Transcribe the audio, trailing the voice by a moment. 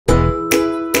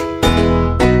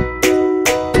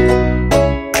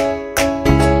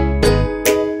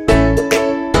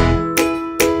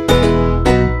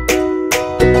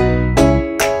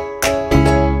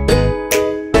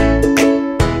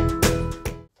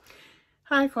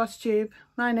Hi Flosstube,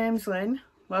 my name's Lynn.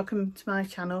 Welcome to my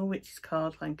channel, which is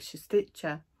called Lancashire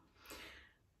Stitcher.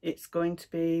 It's going to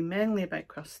be mainly about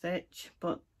cross stitch,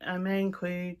 but I may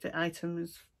include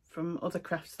items from other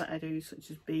crafts that I do, such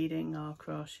as beading or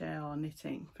crochet or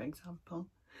knitting, for example.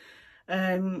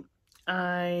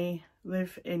 I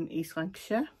live in East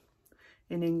Lancashire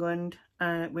in England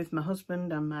with my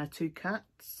husband and my 2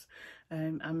 cats.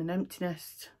 I'm an empty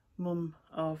nest mum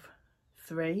of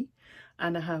 3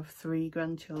 and I have 3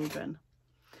 grandchildren.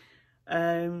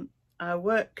 I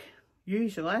work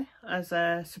usually as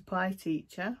a supply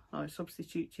teacher or a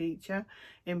substitute teacher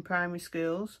in primary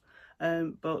schools,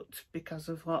 but because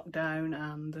of lockdown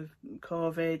and the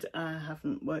COVID I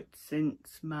haven't worked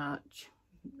since March,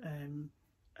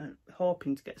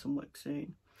 hoping to get some work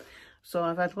soon. So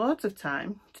I've had loads of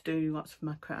time to do lots of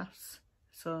my crafts,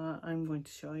 so I'm going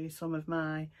to show you some of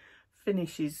my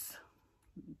finishes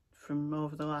from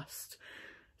over the last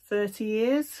 30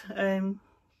 years.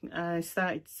 I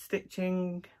started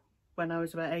stitching when I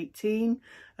was about 18.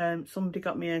 Somebody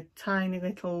got me a tiny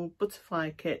little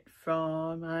butterfly kit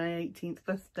for my 18th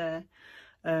birthday,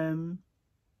 and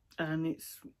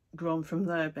it's grown from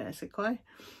there basically.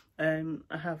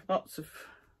 I have lots of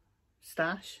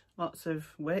stash, lots of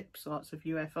whips, lots of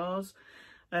UFOs.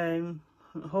 I'm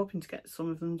hoping to get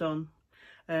some of them done.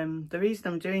 The reason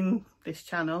I'm doing this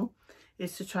channel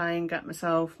is to try and get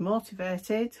myself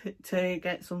motivated to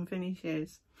get some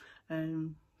finishes,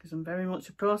 because I'm very much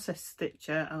a process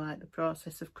stitcher. I like the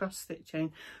process of cross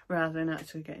stitching rather than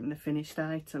actually getting the finished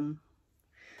item.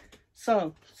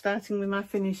 So starting with my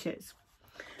finishes,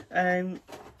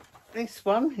 this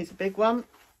one is a big one,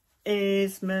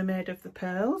 is Mermaid of the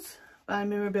Pearls by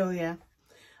Mirabilia.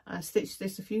 I stitched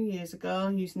this a few years ago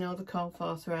using all the call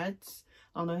for threads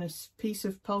on a piece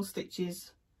of Pole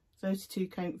Stitches 32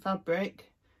 count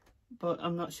fabric, but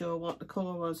I'm not sure what the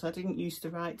colour was. I didn't used to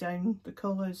write down the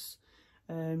colours.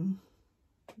 I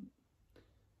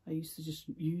used to just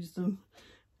use them.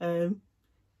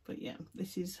 But yeah,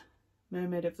 this is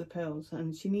Mermaid of the Pearls,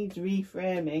 and she needs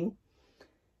reframing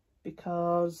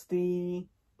because the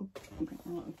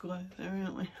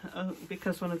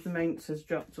because one of the mounts has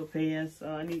dropped up here, so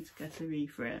I need to get her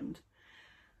reframed.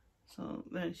 So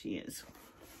there she is.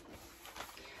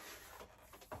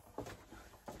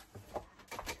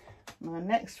 My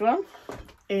next one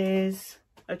is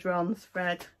a drawn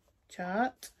thread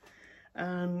chart,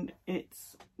 and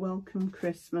it's Welcome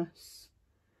Christmas.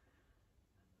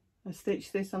 I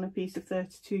stitched this on a piece of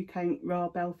 32 count raw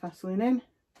Belfast linen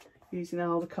using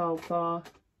all the called for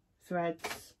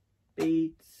threads,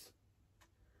 beads,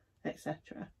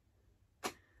 etc.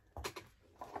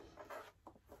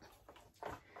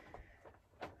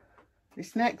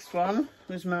 This next one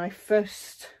was my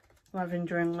first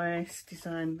lavender and lace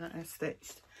design that I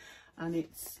stitched, and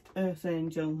it's Earth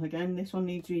Angel again. This one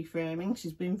needs reframing.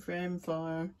 She's been framed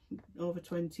for over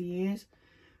 20 years,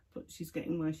 but she's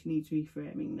getting where she needs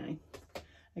reframing now.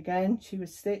 Again, she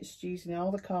was stitched using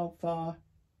all the called for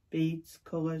beads,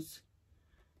 colours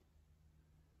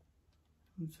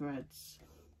and threads.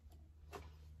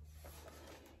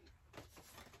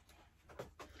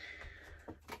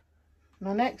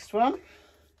 My next one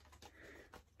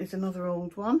is another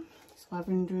old one. It's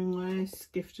Lavender and Lace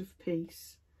Gift of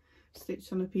Peace,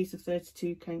 stitched on a piece of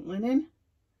 32 count linen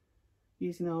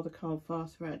using all the called for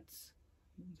threads.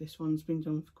 This one's been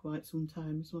done for quite some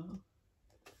time as well.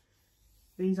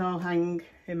 These all hang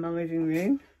in my living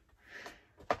room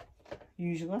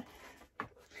usually.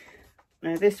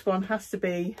 Now this one has to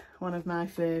be one of my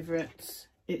favourites.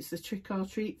 It's the Trick or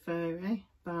Treat Fairy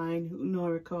by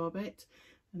Nora Corbett,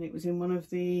 and it was in one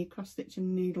of the cross stitch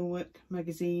and needlework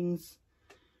magazines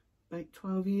about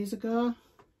 12 years ago.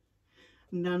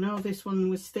 And I know this one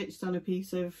was stitched on a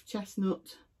piece of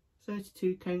chestnut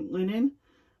 32 count linen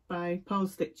by Pole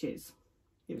Stitches.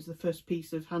 It was the first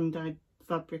piece of hand-dyed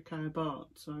fabric I bought,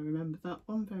 so I remember that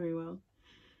one very well.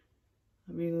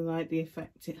 I really like the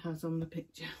effect it has on the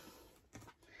picture.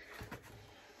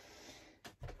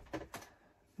 The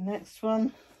next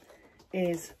one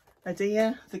is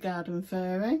Adia, the Garden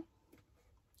Fairy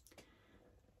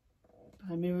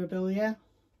by Mirabilia,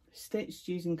 stitched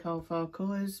using call for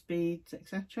colours, beads,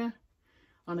 etc.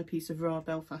 on a piece of raw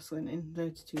Belfast linen,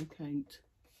 32 count.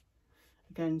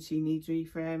 Again, she needs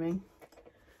reframing.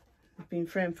 I've been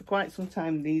framed for quite some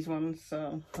time, these ones,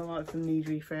 so a lot of them need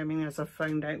reframing, as I've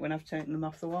found out when I've taken them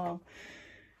off the wall.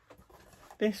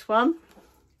 This one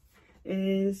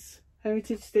is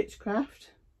Heritage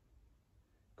Stitchcraft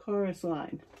Chorus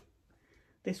Line.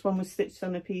 This one was stitched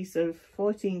on a piece of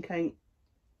 14 count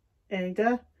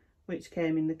Ada, which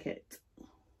came in the kit.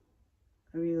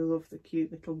 I really love the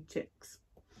cute little chicks.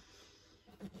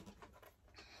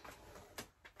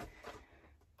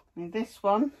 Now this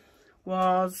one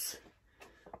was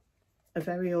a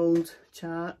very old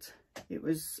chart. It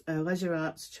was a leisure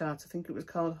arts chart. I think it was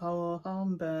called Hollow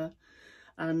Hornbear,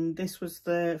 and this was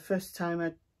the first time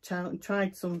I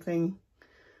tried something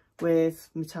with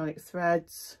metallic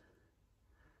threads,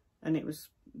 and it was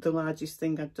the largest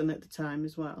thing I'd done at the time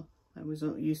as well. I was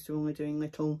used to only doing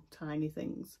little tiny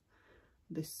things.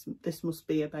 This must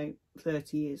be about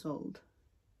 30 years old.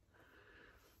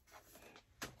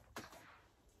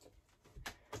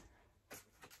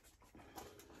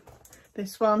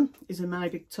 This one is a My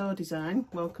Big Toe design,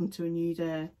 Welcome to a New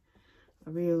Day. I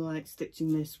really like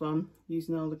stitching this one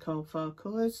using all the call for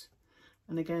colours,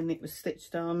 and again it was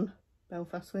stitched on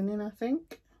Belfast linen, I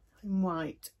think, in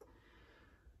white.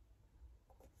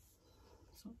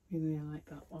 So really I like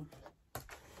that one.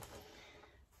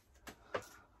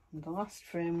 And the last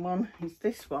frame one is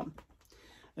this one,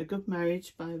 A Good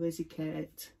Marriage by Lizzie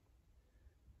Kate.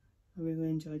 I really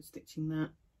enjoyed stitching that.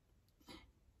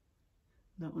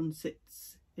 That one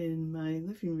sits in my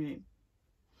living room.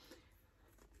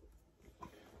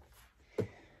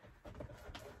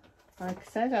 Like I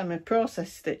said, I'm a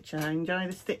process stitcher. I enjoy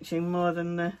the stitching more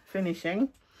than the finishing.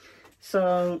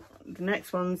 So the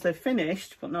next ones, they're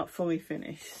finished but not fully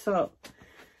finished. So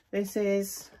this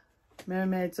is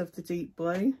Mermaids of the Deep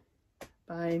Blue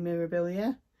by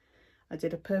Mirabilia. I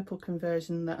did a purple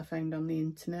conversion that I found on the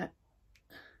internet.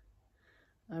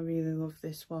 I really love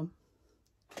this one.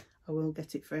 I will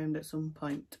get it framed at some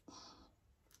point.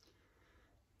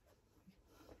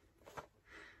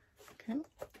 Okay.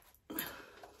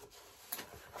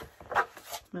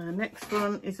 My next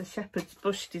one is a shepherd's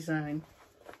bush design.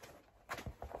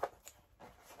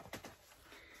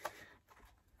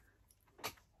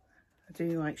 I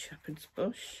do like shepherd's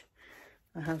bush.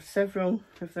 I have several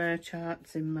of their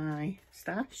charts in my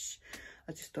stash.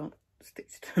 I just don't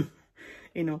stitch them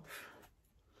enough.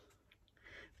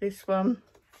 This one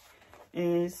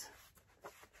is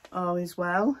All Is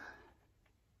Well,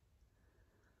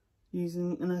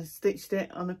 and I stitched it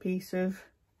on a piece of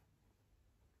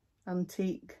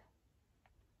antique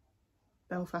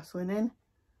Belfast linen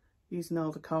using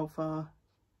all the call for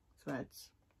threads.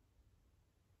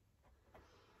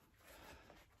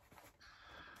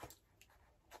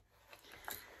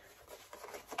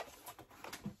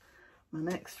 My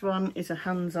next one is a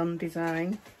hands-on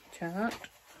design chart,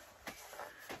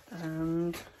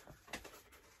 and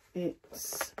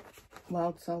it's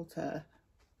Wild Salt Earth,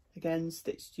 again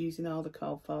stitched using all the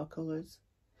call for colours.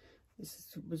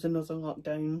 This was another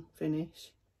lockdown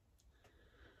finish.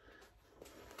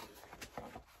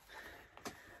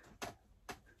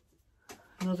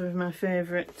 Another of my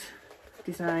favourite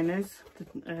designers,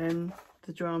 the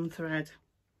drawn thread.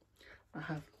 I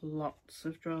have lots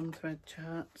of drawn thread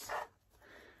charts.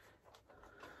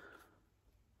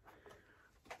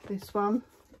 This one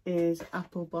is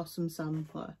Apple Blossom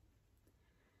Sampler.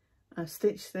 I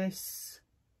stitched this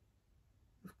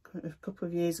a couple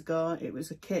of years ago. It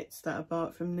was a kit that I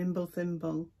bought from Nimble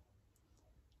Thimble.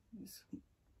 It's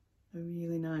a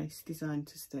really nice design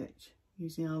to stitch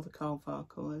using all the call for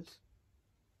colours.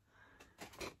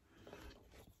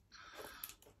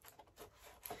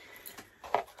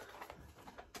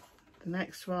 The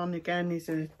next one again is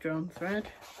a drawn thread.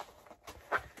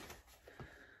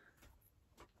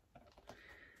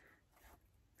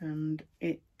 And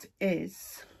it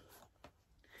is,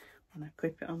 when I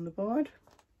clip it on the board,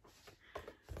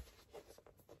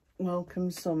 Welcome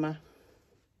Summer.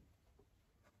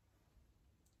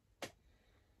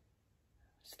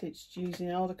 Stitched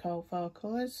using all the call for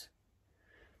colours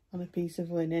on a piece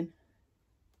of linen.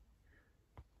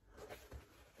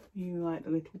 You like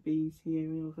the little bees here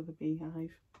over the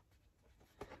beehive.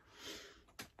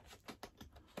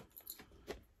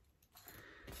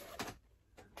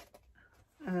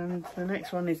 And the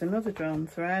next one is another drawn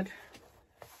thread,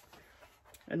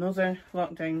 another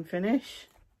lockdown finish.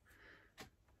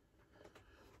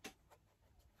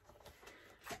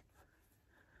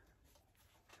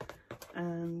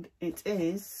 And it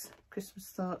is Christmas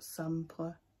Thoughts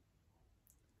Sampler.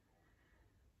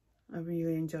 I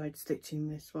really enjoyed stitching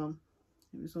this one.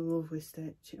 It was a lovely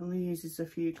stitch. It only uses a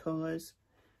few colours.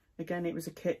 Again, it was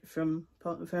a kit from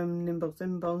Nimble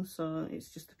Thimble, so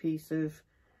it's just a piece of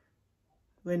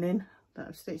linen that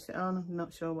I've stitched it on. I'm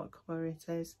not sure what colour it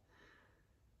is,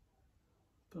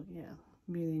 but yeah,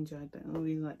 really enjoyed that. I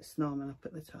really like the snowman up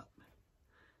at the top,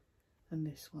 and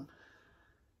this one.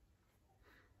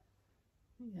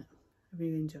 Yeah, I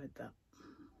really enjoyed that.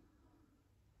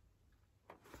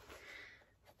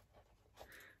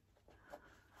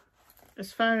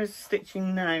 As far as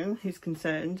stitching now is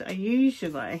concerned, I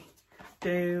usually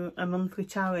do a monthly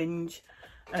challenge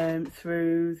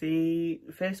through the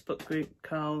Facebook group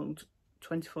called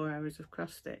 24 Hours of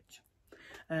Cross Stitch.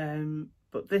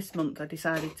 But this month I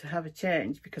decided to have a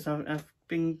change because I've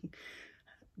been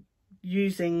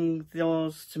using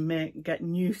those to get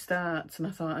new starts, and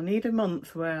I thought I need a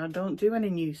month where I don't do any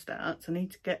new starts. I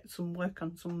need to get some work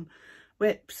on some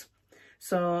whips.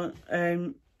 So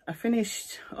I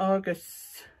finished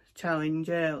August challenge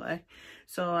early,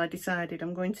 so I decided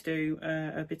I'm going to do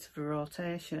a bit of a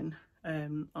rotation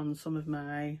on some of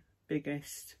my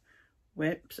biggest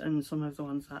whips and some of the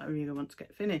ones that I really want to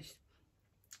get finished.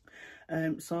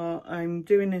 So I'm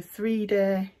doing a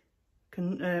 3-day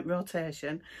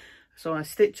rotation. So I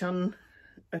stitch on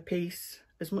a piece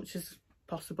as much as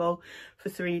possible for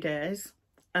 3 days,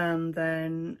 and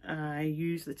then I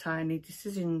use the Tiny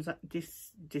Decisions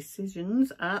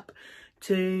app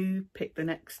to pick the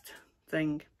next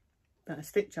thing that I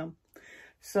stitch on.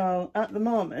 So at the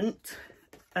moment,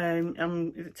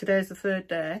 today's the 3rd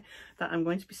day that I'm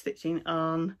going to be stitching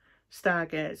on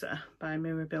Stargazer by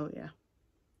Mirabilia.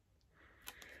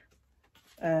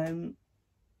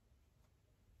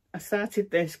 I started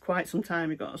this quite some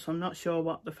time ago, so I'm not sure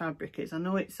what the fabric is. I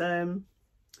know it's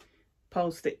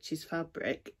Pole Stitches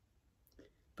fabric,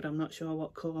 but I'm not sure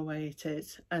what colourway it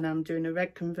is. And I'm doing a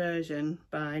red conversion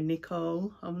by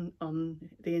Nicole on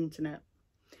the internet.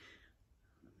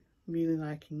 Really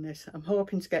liking this. I'm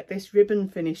hoping to get this ribbon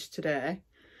finished today,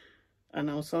 and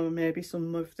also maybe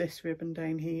some of this ribbon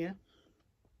down here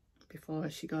before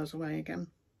she goes away again.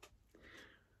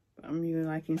 But I'm really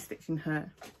liking stitching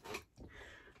her.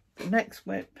 The next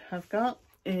whip I've got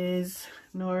is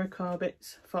Nora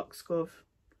Corbett's Foxglove.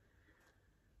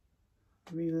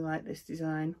 I really like this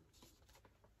design.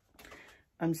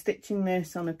 I'm stitching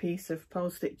this on a piece of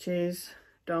Pole Stitches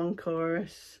Dawn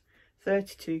Chorus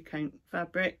 32 count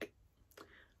fabric,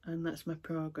 and that's my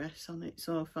progress on it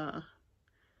so far.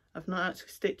 I've not actually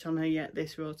stitched on her yet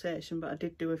this rotation, but I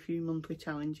did do a few monthly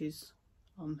challenges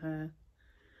on her.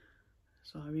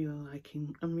 So I'm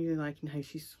really liking how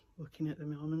she's looking at the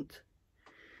moment.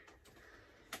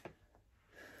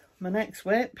 My next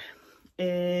whip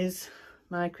is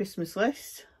my Christmas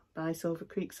List by Silver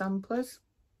Creek Samplers.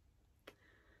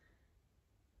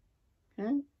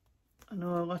 Okay. I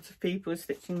know a lot of people are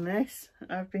stitching this.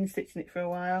 I've been stitching it for a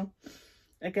while.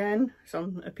 Again, it's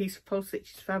on a piece of Pole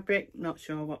Stitches fabric, not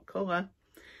sure what colour.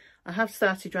 I have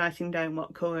started writing down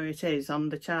what colour it is on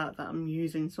the chart that I'm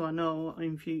using, so I know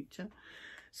in future.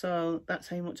 So that's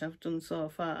how much I've done so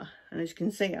far. And as you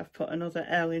can see, I've put another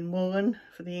L in woolen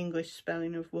for the English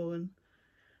spelling of woolen.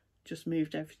 Just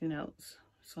moved everything else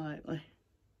slightly.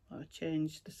 I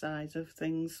changed the size of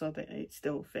things so that it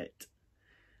still fit.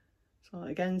 So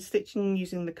again, stitching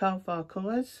using the Call4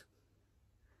 colours.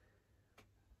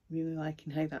 Really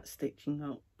liking how that's stitching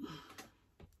up.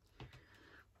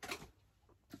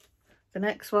 The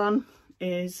next one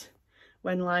is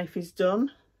When Life Is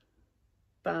Done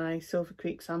by Silver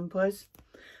Creek Samplers.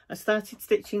 I started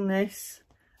stitching this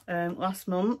last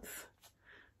month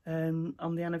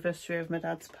on the anniversary of my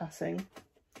dad's passing.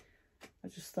 I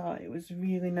just thought it was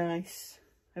really nice,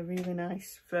 a really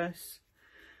nice verse,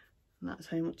 and that's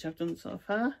how much I've done so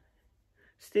far.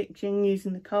 Stitching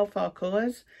using the Call4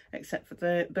 colours, except for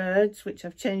the birds, which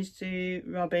I've changed to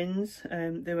robins.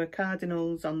 There were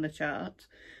cardinals on the chart.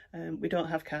 We don't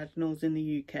have cardinals in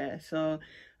the UK, so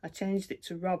I changed it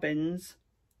to robins.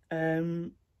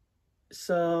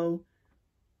 So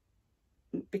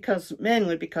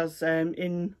mainly because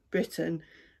in Britain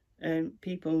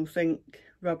people think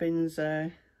robins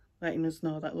are letting us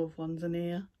know that loved ones are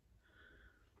near.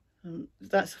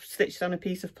 That's stitched on a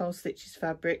piece of Pole Stitches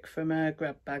fabric from a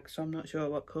grab bag, so I'm not sure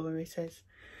what colour it is.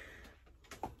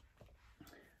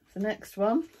 The next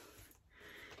one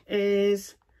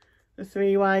is The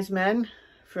Three Wise Men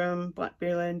from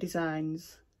Blackberry Lane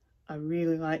Designs. I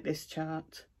really like this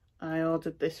chart. I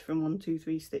ordered this from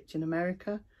 123 Stitch in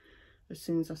America as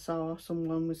soon as I saw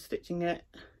someone was stitching it,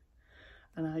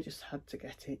 and I just had to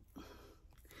get it.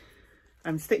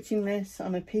 I'm stitching this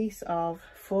on a piece of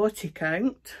 40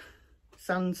 count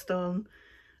sandstone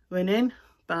linen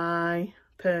by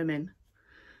Permin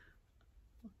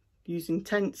using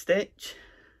tent stitch,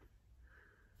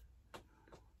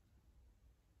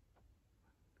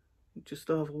 just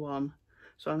over 1.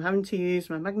 So I'm having to use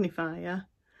my magnifier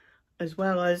as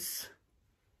well as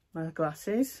my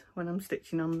glasses when I'm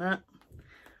stitching on that,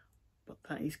 but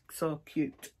that is so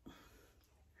cute.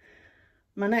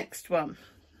 My next one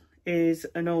is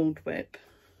an old whip.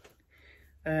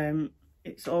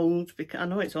 It's old because I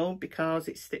know it's old because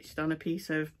it's stitched on a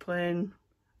piece of plain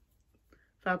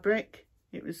fabric.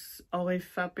 It was olive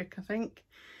fabric, I think.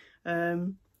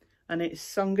 And and it's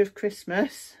Song of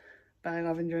Christmas by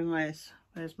Lavender and Lace.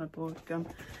 Where's my board gone?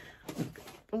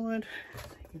 Board so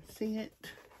you can see it.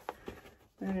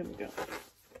 There we go.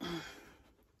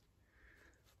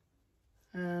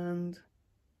 And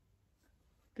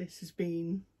this has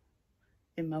been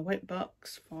in my whip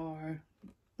box for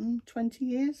 20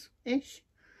 years ish.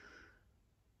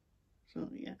 So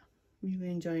yeah, really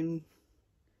enjoying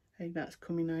how that's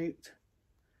coming out.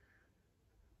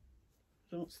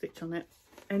 Don't stitch on it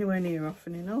anywhere near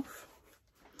often enough.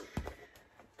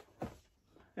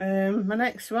 My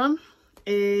next one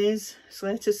is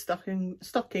Slater's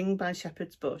Stocking by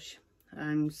Shepherd's Bush.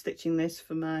 I'm stitching this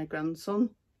for my grandson,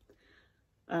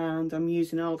 and I'm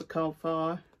using all the called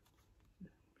for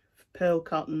pearl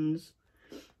cottons,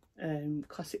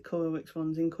 classic colourworks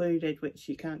ones included, which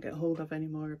you can't get hold of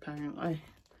anymore apparently.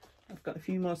 I've got a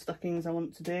few more stockings I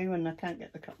want to do and I can't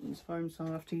get the cottons for them, so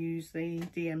I'll have to use the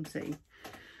DMC.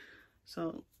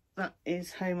 So that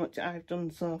is how much I've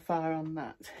done so far on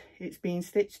that. It's been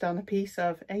stitched on a piece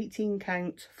of 18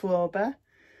 count Flosstube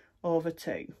over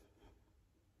 2.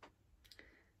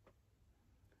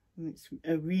 And it's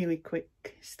a really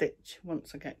quick stitch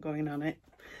once I get going on it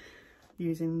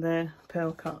using the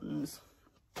pearl cottons.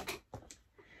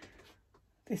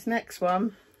 This next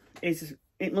one is,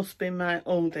 it must be my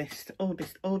oldest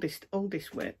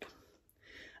whip,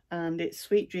 and it's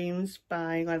Sweet Dreams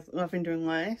by Lavender and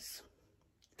Lace.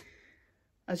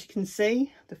 As you can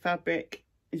see, the fabric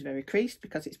is very creased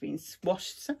because it's been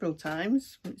washed several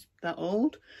times. It's that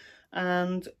old,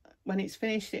 and when it's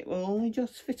finished it will only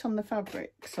just fit on the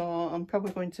fabric, so I'm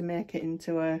probably going to make it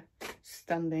into a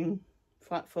standing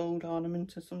flat fold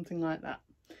ornament or something like that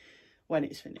when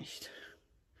it's finished.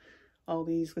 All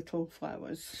these little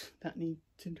flowers that need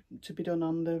to be done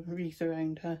on the wreath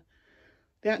around her.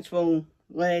 The actual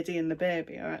lady and the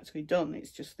baby are actually done,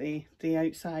 it's just the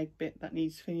outside bit that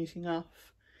needs finishing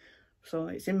off. So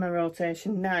it's in my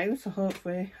rotation now, so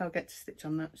hopefully I'll get to stitch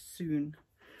on that soon.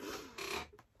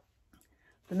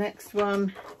 The next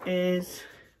one is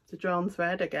the drawn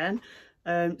thread again,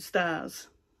 Stars.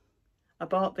 I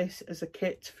bought this as a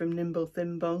kit from Nimble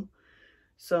Thimble,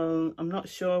 so I'm not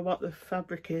sure what the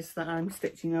fabric is that I'm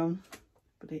stitching on,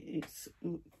 but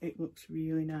it looks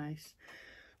really nice.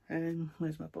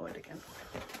 Where's my board again?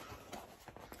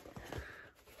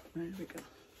 There we go.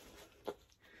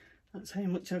 That's how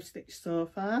much I've stitched so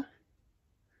far.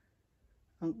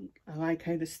 I like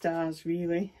how the stars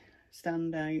really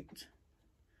stand out,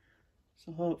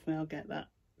 so hopefully I'll get that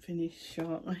finished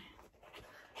shortly.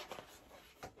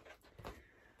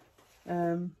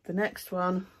 The next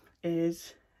one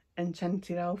is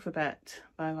Enchanted Alphabet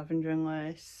by Lavender and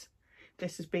Lace.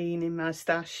 This has been in my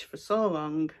stash for so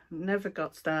long, never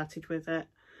got started with it,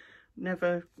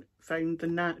 never found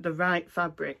the right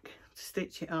fabric to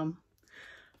stitch it on.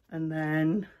 And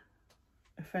then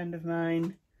a friend of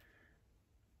mine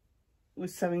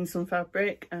was selling some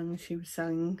fabric and she was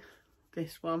selling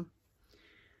this one.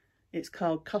 It's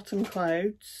called Cotton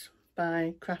Clouds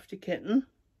by Crafty Kitten,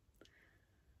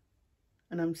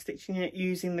 and I'm stitching it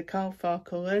using the called for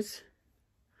colours,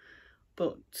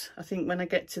 but I think when I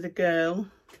get to the girl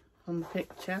on the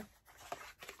picture,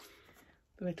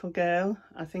 the little girl,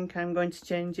 I think I'm going to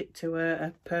change it to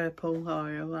a purple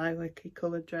or a lilac-y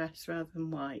coloured dress rather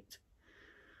than white.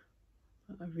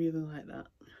 I really like that,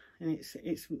 and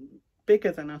it's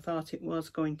bigger than I thought it was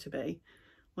going to be.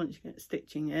 Once you get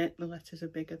stitching it, the letters are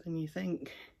bigger than you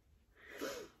think.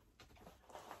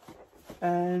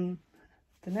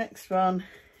 The next one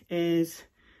is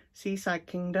Seaside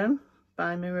Kingdom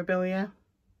by Mirabilia.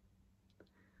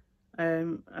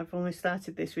 I've only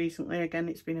started this recently. Again,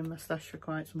 it's been in my stash for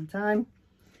quite some time,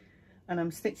 and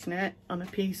I'm stitching it on a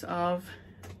piece of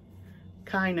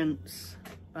Kindness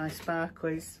by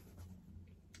Sparklies.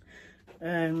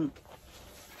 I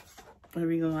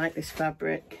really like this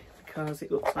fabric because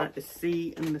it looks like the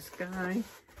sea and the sky,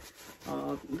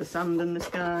 or the sand and the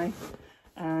sky,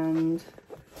 and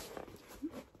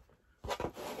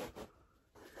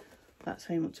that's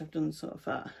how much I've done so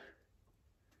far.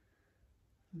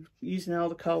 I'm using all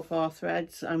the called for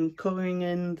threads. I'm colouring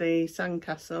in the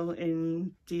sandcastle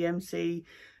in DMC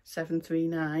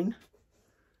 739,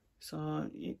 so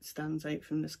it stands out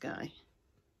from the sky.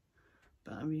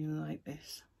 But I really like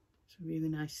this. It's a really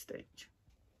nice stitch.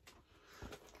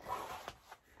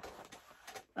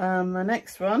 My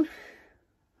next one,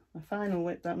 my final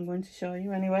whip that I'm going to show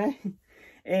you anyway,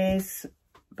 is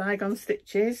Bygone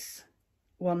Stitches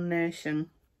One Nation.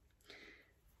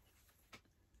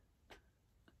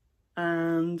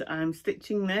 And I'm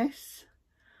stitching this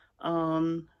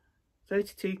on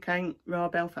 32 count raw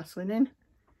Belfast linen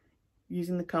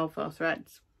using the called for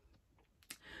threads.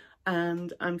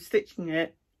 and I'm stitching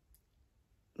it.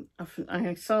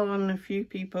 I saw on a few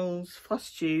people's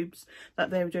Flosstubes that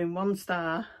they were doing 1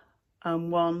 star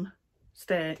and 1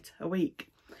 state a week.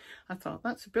 I thought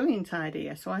that's a brilliant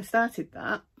idea, so I started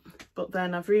that, but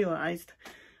then I've realised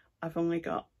I've only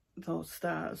got those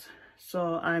stars,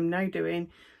 so I'm now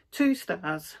doing 2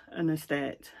 stars and a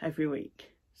state every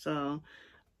week. So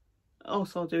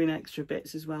also doing extra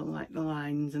bits as well, like the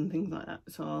lines and things like that.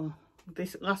 So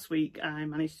this last week I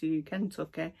managed to do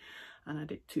Kentucky and I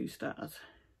did 2 stars.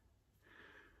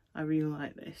 I really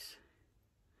like this.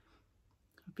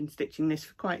 I've been stitching this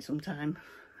for quite some time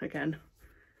again.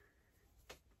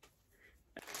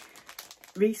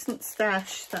 Recent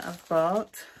stash that I've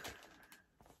bought,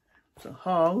 it's a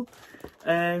haul.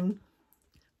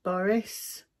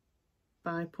 Boris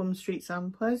by Plum Street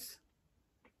Samplers.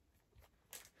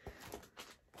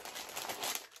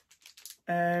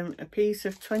 A piece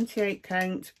of 28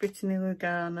 count Brittany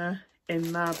Lugana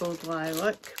in Marbled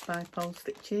Lilac by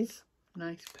Flosstubes.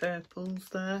 Nice purples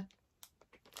there.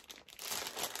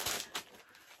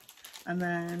 And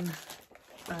then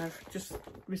I've just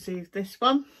received this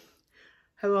one.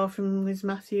 Hello from Liz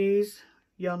Matthews,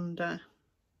 Yonder.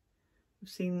 I've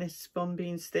seen this one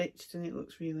being stitched and it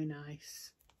looks really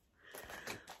nice.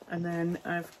 And then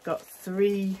I've got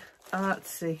 3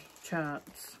 artsy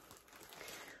charts.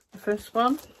 The first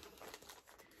one,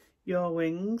 Your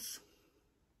Wings.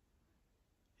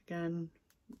 Again,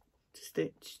 to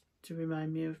stitch to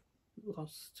remind me of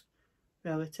lost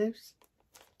relatives.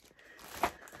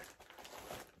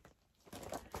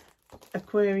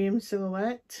 Aquarium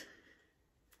Silhouette.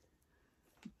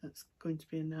 That's going to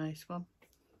be a nice one.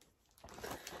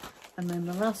 And then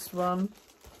the last one,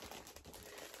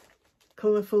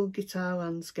 Colourful Guitar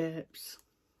Landscapes.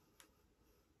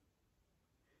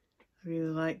 I really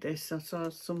like this. I saw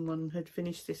someone had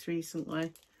finished this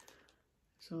recently,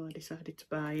 so I decided to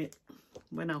buy it.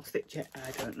 When I'll stitch it,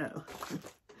 I don't know.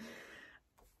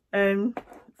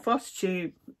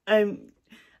 Flosstube.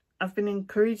 I've been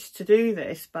encouraged to do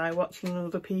this by watching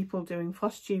other people doing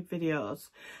Flosstube videos.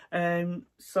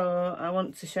 So I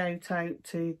want to shout out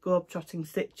to Globetrotting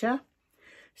Stitcher,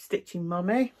 Stitching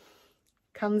Mommy,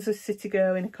 Kansas City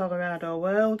Girl in a Colorado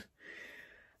World,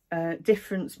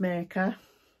 Difference Maker,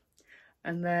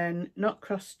 and then Not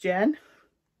Cross Jen,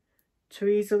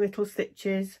 Teresa Little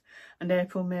Stitches, and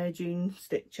April May June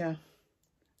Stitcher.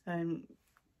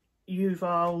 You've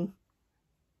all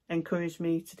encouraged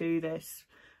me to do this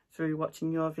through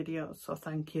watching your videos, so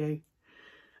thank you.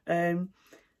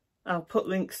 I'll put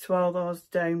links to all those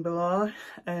down below.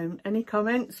 Any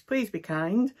comments, please be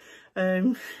kind.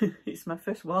 It's my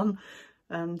first one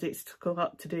and it's took a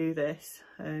lot to do this.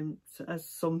 As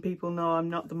some people know, I'm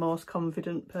not the most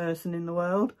confident person in the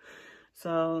world,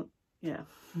 so yeah.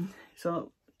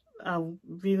 So I'll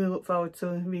really look forward to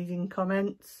reading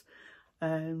comments,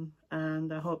 and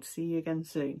I hope to see you again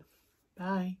soon.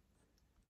 Bye.